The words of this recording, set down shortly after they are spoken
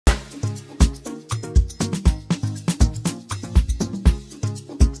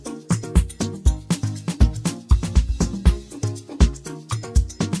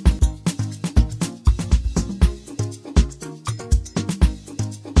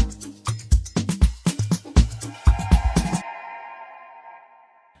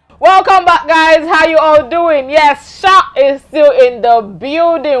Welcome back, guys. How you all doing? Yes, Shaa is still in the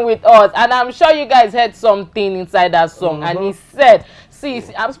building with us, and I'm sure you guys heard something inside that song. And he said, see,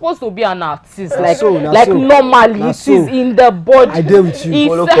 I'm supposed to be an artist, normally. It is in the body. I deal with you. He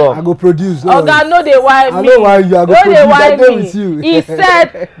said, I go produce. Oh God, no, they want me. I know why you. I go produce. I deal with you. He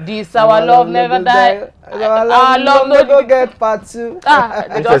said, "This our love never die. Our love no get part two."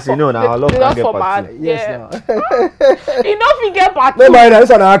 Interesting, no, now our love can get part two. Yes, now. You know if you get part two. No mind,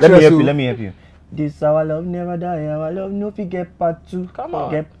 that's an actress. Let me help you. This our love never die. Our love no fi get part two. Come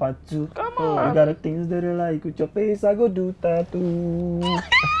on. Get part two. Come on. You got the things that I like with your face. I go do tattoo.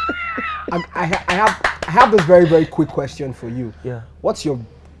 I have this very quick question for you. Yeah. What's your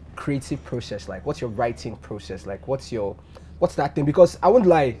creative process like? What's your writing process like? What's that thing? Because I won't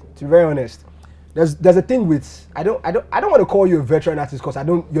lie, to be very honest. There's a thing with I don't want to call you a veteran artist because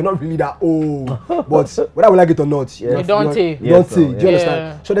you're not really that old. But whether I would like it or not, You don't say. do you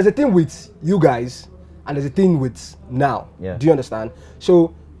understand? So there's a thing with you guys and there's a thing with now. Yeah. Do you understand?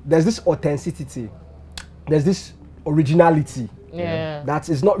 So there's this authenticity, there's this originality. Yeah. That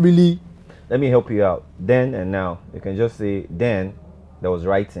is not really. Let me help you out. Then and now. You can just say then there was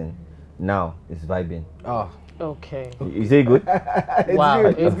writing. Now it's vibing. Oh. Okay. You say good? Wow,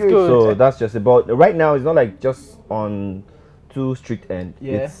 good. it's good. So that's just about right now. It's not like just on two strict end.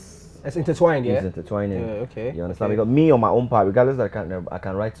 Yeah. It's intertwined, yeah. It's intertwining. Yeah, okay. You understand? Okay. Because me on my own part, regardless that I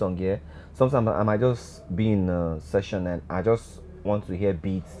can write song, yeah. Sometimes I might just be in a session and I just want to hear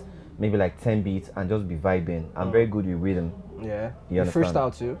beats, maybe like 10 beats, and just be vibing. I'm very good with rhythm. Yeah. You understand?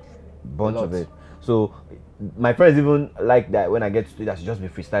 Freestyle too. Bunch of it. So my friends even like that when I get to studio, I should just be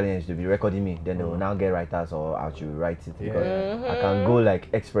freestyling and should be recording me. Then they will now get writers or I should write it because I can go like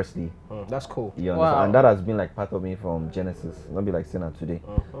expressly. That's cool. You understand? Wow. And that has been like part of me from Genesis. Not be like saying that today.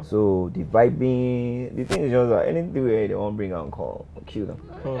 So the vibing, the thing is just like anything where they won't bring out and call, kill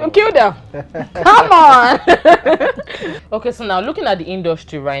them. Kill them. Come on. Okay, so now looking at the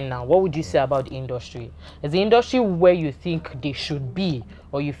industry right now, what would you say about the industry? Is the industry where you think they should be,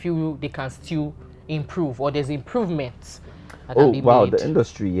 or you feel they can still improve, or there's improvements that can be made? The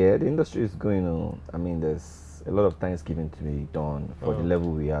industry, yeah, the industry is going on. I mean, there's a lot of Thanksgiving to be done for the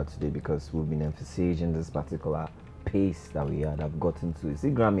level we are today because we've been emphasizing this particular pace that we have gotten to. See,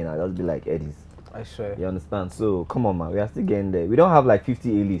 Grammy now, just be like Eddie's. I swear. You understand? So come on, man, we are still getting there. We don't have like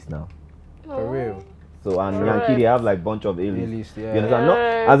 50 A-lists now. For real. So and Correct. Yankee they have like bunch of A-lists. A-list, yeah. You understand? No,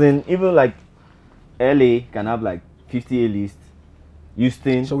 as in even like LA can have like 50 A-lists.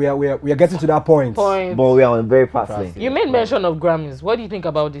 Houston. So we are getting to that point. Point. But we are on very fast lane. You made mention of Grammys. What do you think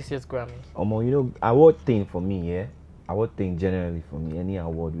about this year's Grammys? You know, award thing for me, yeah. Award thing generally for me, any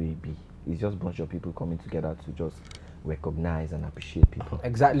award will be. It's just a bunch of people coming together to just recognize and appreciate people.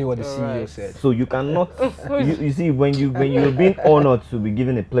 Exactly what the CEO Right. said. So you cannot. you see, when you're being honored to be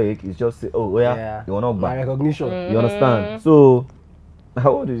given a plaque, it's just say, oh yeah, you are not My back. recognition. You understand? So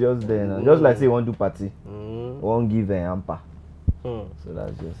award is just there now. Just like say one do party, one give a hamper. So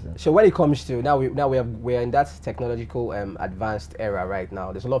that's just it. So when it comes to we're in that technological advanced era right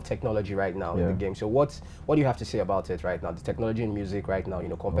now. There's a lot of technology right now in the game. So what do you have to say about it right now? The technology in music right now, you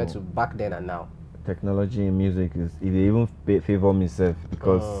know, compared to back then and now. Technology in music is it even favor myself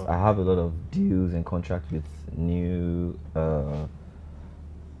because I have a lot of deals and contracts with new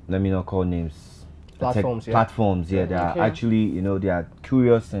let me not call names Platforms, platforms, they are actually, you know, they are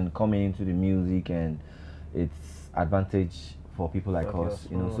curious and coming into the music and it's advantage for people like us,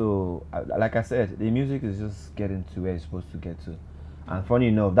 you know. So like I said, the music is just getting to where it's supposed to get to. And funny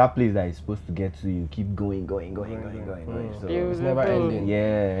enough, that place that it's supposed to get to, you keep going. So It's never ending.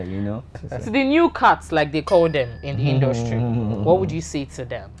 yeah, you know. To the new cats, like they call them in the industry, what would you say to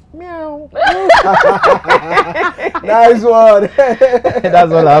them? Meow. Nice one.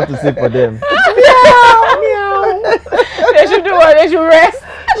 That's all I have to say for them. Meow. They should do what? They should rest.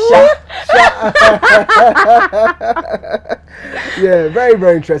 Yeah,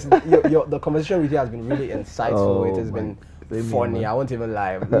 very interesting. The conversation with you has been really insightful. It has been funny. I won't even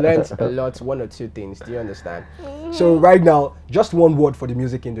lie. I've learned a lot, one or two things. Do you understand? So right now, just one word for the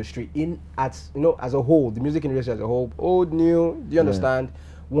music industry as a whole, the music industry as a whole, old, new. Do you understand?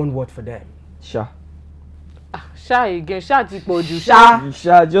 One word for them. Shaa. Shaa again. Shaa Adepoju.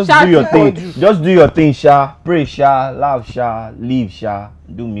 Shaa, just Shaa do your thing. Adepoju. Just do your thing, Shaa. Pray, Shaa. Love, Shaa. Live, Shaa.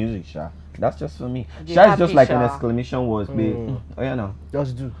 Do music, Shaa. That's just for me. Shaa is just like an exclamation word. Oh yeah, no.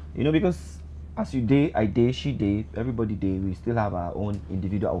 Just do. You know, because as you day, I day, she day, everybody day, we still have our own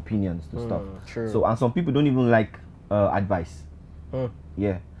individual opinions to stuff. True. So, and some people don't even like advice.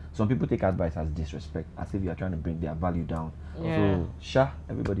 Yeah. Some people take advice as disrespect, as if you are trying to bring their value down. Yeah. So, Shaa,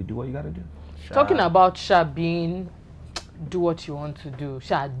 everybody do what you gotta do. Talking about Shaa being do what you want to do.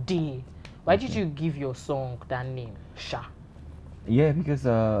 Shaa D. Why did you give your song that name, Shaa? Yeah, because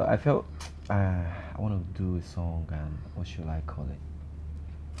I felt I want to do a song, and what should I call it?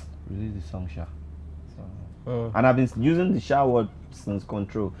 Release the song Shaa. So, and I've been using the Shaa word since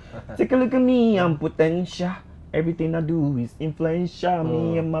Control. Take a look at me, I'm potential. Everything I do is influential.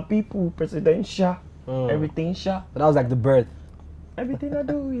 Me and my people, presidential. Everything Shaa. That was like the birth. Everything I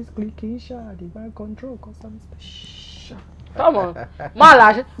do is clicking Shaa. Divine control, cause I'm special. Come on.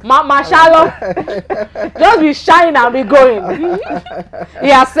 Shalom. Just be shining and be going. He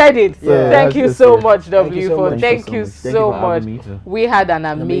has said it. Yeah, thank you so much, W. Thank you So much. We had an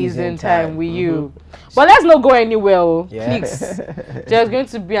amazing time with you. But let's not go anywhere, please. There's going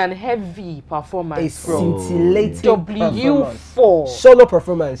to be an heavy performance from scintillating W4. Solo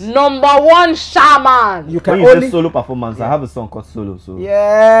performance. #1 Shaman. You can only solo performance. I have a song called Solo, so you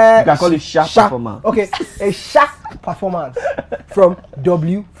can call it Shaa performance. Okay, a Shaa performance from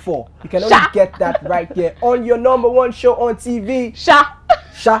W4. You can only get that right here on your #1 show on TV.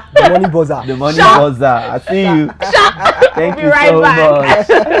 Shaa, the money buzzer. The money buzzer. I see you. Shaa. Thank We'll you be right so back.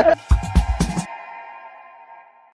 much.